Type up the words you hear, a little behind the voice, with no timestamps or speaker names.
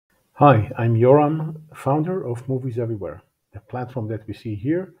Hi, I'm Yoram, founder of Movies Everywhere. The platform that we see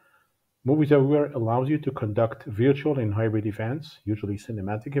here, Movies Everywhere allows you to conduct virtual and hybrid events, usually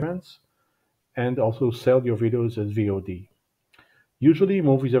cinematic events, and also sell your videos as VOD. Usually,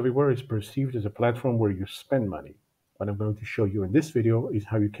 Movies Everywhere is perceived as a platform where you spend money. What I'm going to show you in this video is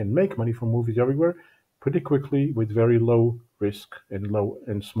how you can make money from Movies Everywhere pretty quickly with very low risk and low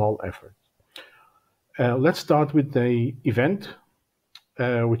and small effort. Let's start with the event,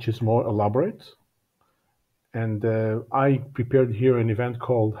 which is more elaborate. And I prepared here an event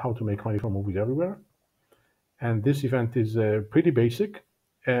called How to Make Money from Movies Everywhere. And this event is pretty basic.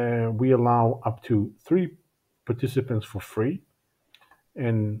 We allow up to 3 participants for free.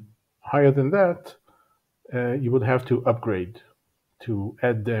 And higher than that, you would have to upgrade to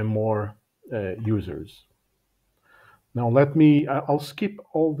add more users. Now I'll skip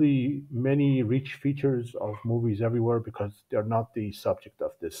all the many rich features of Movies Everywhere because they're not the subject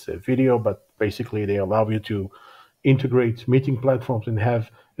of this video, but basically they allow you to integrate meeting platforms and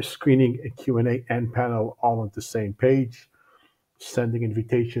have a screening, a Q&A, and panel all on the same page, sending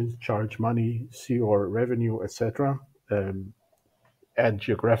invitations, charge money, see your revenue, etc., add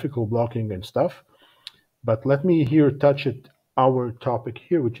geographical blocking and stuff. But let me here touch it our topic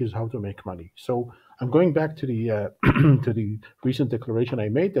here, which is how to make money. So I'm going back to the to the recent declaration I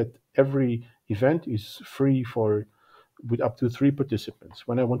made that every event is free with up to 3 participants.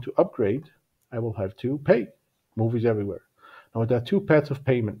 When I want to upgrade, I will have to pay. Movies Everywhere. Now there are 2 paths of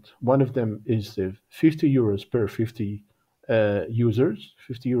payment. One of them is the 50 euros per 50 users,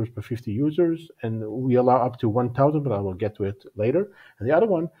 50 euros per 50 users, and we allow up to 1,000, but I will get to it later. And the other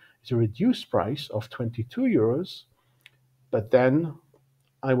one is a reduced price of 22 euros, but then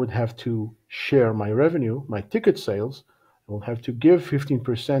I would have to share my revenue, my ticket sales. I will have to give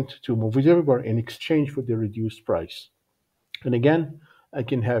 15% to Movies Everywhere in exchange for the reduced price. And again, I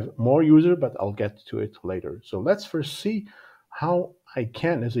can have more user, but I'll get to it later. So let's first see how I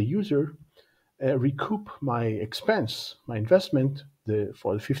can, as a user, recoup my expense, my investment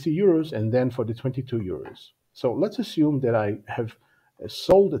for the 50 euros and then for the 22 euros. So let's assume that I have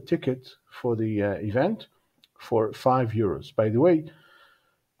sold a ticket for the event for 5 euros. By the way,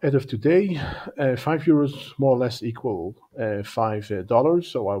 as of today, 5 euros more or less equal $5.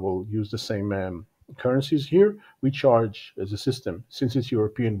 So I will use the same currencies here. We charge as a system, since it's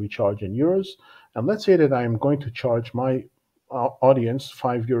European, we charge in euros. And let's say that I'm going to charge my audience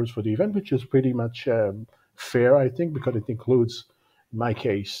 5 euros for the event, which is pretty much fair, I think, because it includes, in my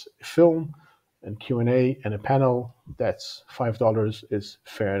case, a film and Q&A and a panel. That's $5 is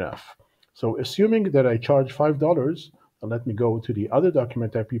fair enough. So assuming that I charge $5, and let me go to the other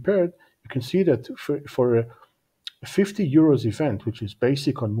document I prepared, you can see that for a 50 euros event, which is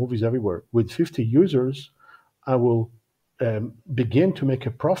basic on Movies Everywhere, with 50 users, I will begin to make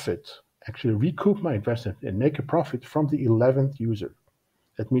a profit, actually recoup my investment and make a profit from the 11th user.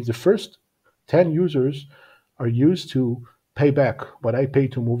 That means the first 10 users are used to pay back what I pay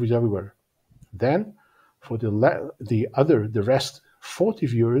to Movies Everywhere. Then for the rest 40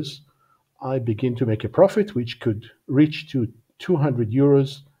 viewers, I begin to make a profit, which could reach to 200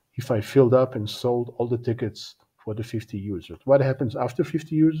 euros if I filled up and sold all the tickets for the 50 users. What happens after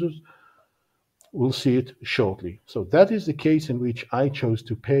 50 users? We'll see it shortly. So that is the case in which I chose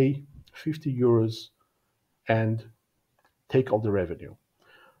to pay 50 euros and take all the revenue.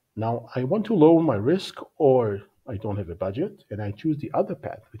 Now, I want to lower my risk, or I don't have a budget, and I choose the other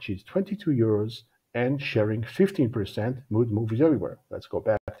path, which is 22 euros and sharing 15% with Movies Everywhere. Let's go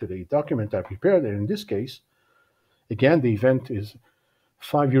back to the document I prepared. And in this case, again, the event is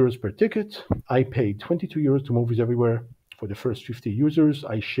 5 euros per ticket. I paid 22 euros to Movies Everywhere for the first 50 users.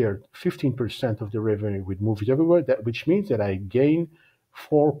 I shared 15% of the revenue with Movies Everywhere, which means that I gain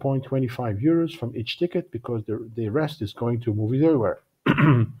 4.25 euros from each ticket because the rest is going to Movies Everywhere.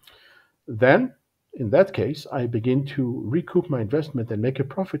 Then, in that case, I begin to recoup my investment and make a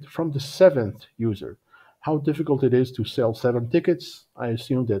profit from the 7th user. How difficult it is to sell 7 tickets, I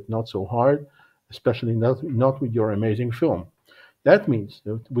assume that not so hard, especially not with your amazing film. That means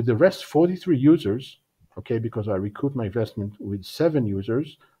that with the rest 43 users, okay, because I recoup my investment with 7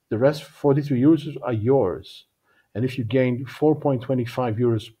 users, the rest 43 users are yours. And if you gain 4.25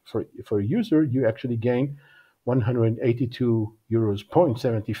 euros for a user, you actually gain 182 euros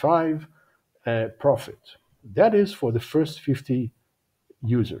 0.75 profit. That is for the first 50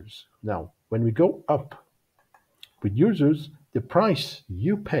 users. Now, when we go up with users, the price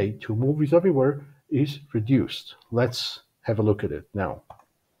you pay to Movies Everywhere is reduced. Let's have a look at it now.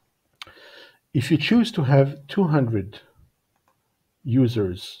 If you choose to have 200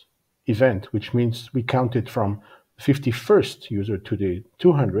 users event, which means we count it from 51st user to the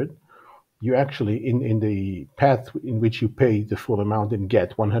 200, you actually, in the path in which you pay the full amount and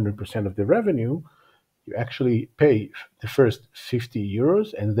get 100% of the revenue, you actually pay the first 50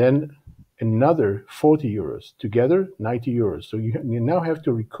 euros and then another 40 euros, together 90 euros. So you now have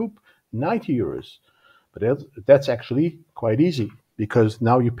to recoup 90 euros. But that's actually quite easy, because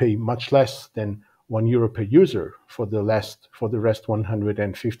now you pay much less than €1 per user for the rest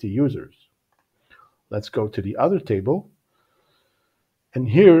 150 users. Let's go to the other table. And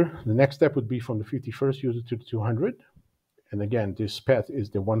here, the next step would be from the 51st user to the 200. And again, this path is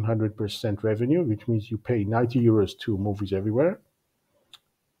the 100% revenue, which means you pay 90 euros to Movies Everywhere.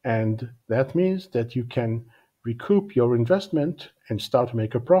 And that means that you can recoup your investment and start to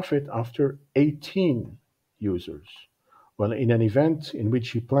make a profit after 18 users. Well, in an event in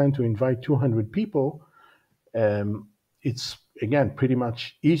which you plan to invite 200 people, it's, again, pretty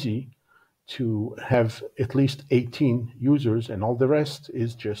much easy to have at least 18 users, and all the rest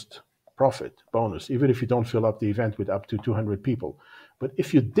is just profit, bonus, even if you don't fill up the event with up to 200 people. But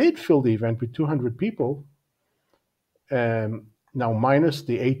if you did fill the event with 200 people, now minus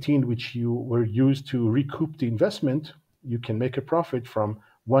the 18 which you were used to recoup the investment, you can make a profit from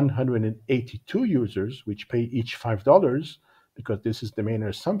 182 users, which pay each $5, because this is the main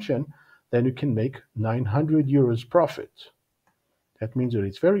assumption. Then you can make 900 euros profit. That means that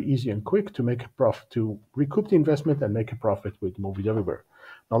it's very easy and quick to make a profit, to recoup the investment and make a profit with Movies Everywhere.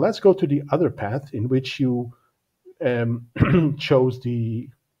 Now let's go to the other path in which you chose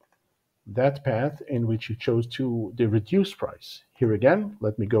that path in which you chose to the reduced price. Here again,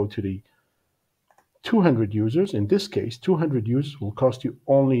 let me go to the 200 users. In this case, 200 users will cost you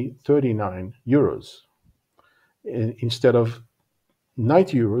only 39 euros instead of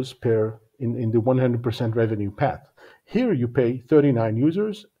 90 euros in the 100% revenue path. Here you pay 39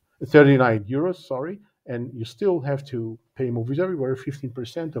 euros, sorry, and you still have to pay Movies Everywhere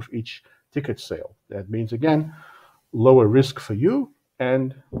 15% of each ticket sale. That means, again, lower risk for you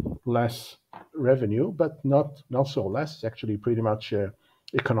and less revenue, but not so less. It's actually pretty much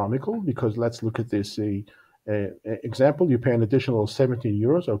economical, because let's look at this example. You pay an additional 17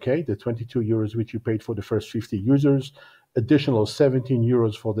 euros, okay, the 22 euros which you paid for the first 50 users, additional 17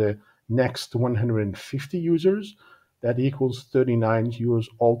 euros for the next 150 users. That equals 39 euros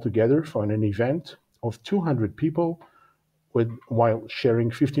altogether for an event of 200 people, while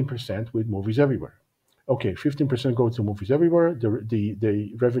sharing 15% with Movies Everywhere. Okay, 15% go to Movies Everywhere.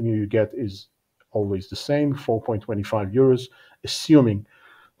 The revenue you get is always the same, 4.25 euros, assuming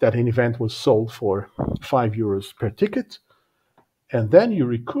that an event was sold for 5 euros per ticket. And then you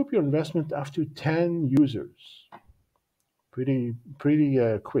recoup your investment after 10 users. Pretty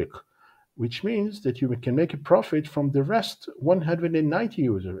quick, which means that you can make a profit from the rest 190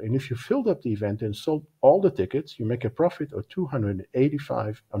 users. And if you filled up the event and sold all the tickets, you make a profit of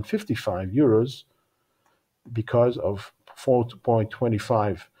 255 euros, because of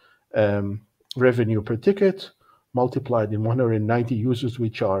 4.25 revenue per ticket multiplied in 190 users,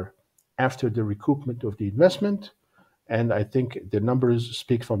 which are after the recoupment of the investment. And I think the numbers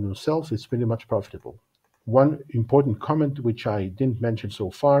speak for themselves. It's pretty much profitable. One important comment which I didn't mention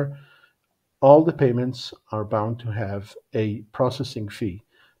so far: all the payments are bound to have a processing fee.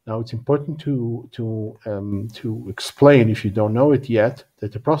 Now, it's important to explain, if you don't know it yet,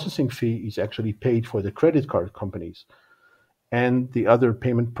 that the processing fee is actually paid for the credit card companies and the other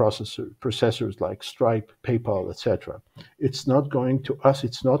payment processors like Stripe, PayPal, etc. It's not going to us.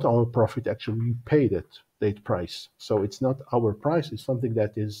 It's not our profit. Actually, we paid that price. So it's not our price. It's something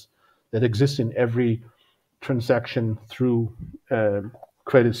that exists in every transaction through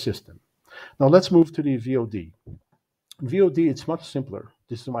credit system. Now let's move to the VOD. VOD, it's much simpler.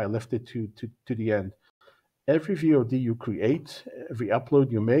 This is why I left it to the end. Every VOD you create, every upload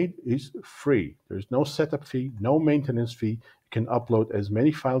you made is free. There's no setup fee, no maintenance fee. You can upload as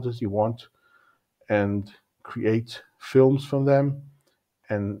many files as you want and create films from them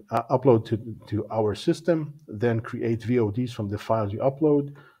and upload to our system, then create VODs from the files you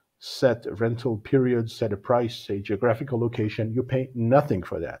upload, set rental periods, set a price, say geographical location. You pay nothing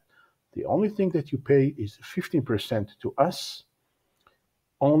for that. The only thing that you pay is 15% to us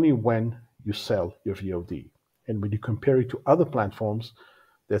only when you sell your VOD. And when you compare it to other platforms,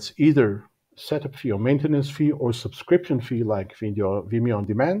 that's either setup fee or maintenance fee or subscription fee like Vimeo On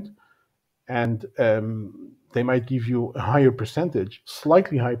Demand. And they might give you a higher percentage,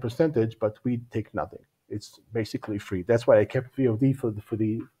 slightly higher percentage, but we take nothing. It's basically free. That's why I kept VOD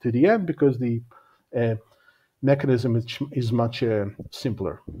to the end, because the mechanism is much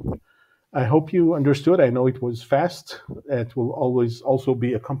simpler. I hope you understood. I know it was fast. It will always also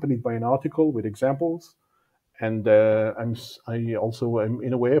be accompanied by an article with examples. And I also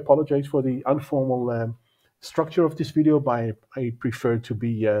in a way apologize for the informal structure of this video, but I prefer to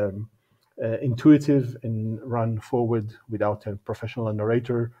be intuitive and run forward without a professional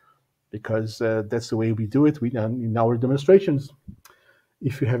narrator, because that's the way we do it in our demonstrations.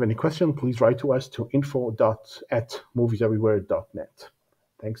 If you have any question, please write to us to info@movieseverywhere.net.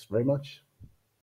 Thanks very much.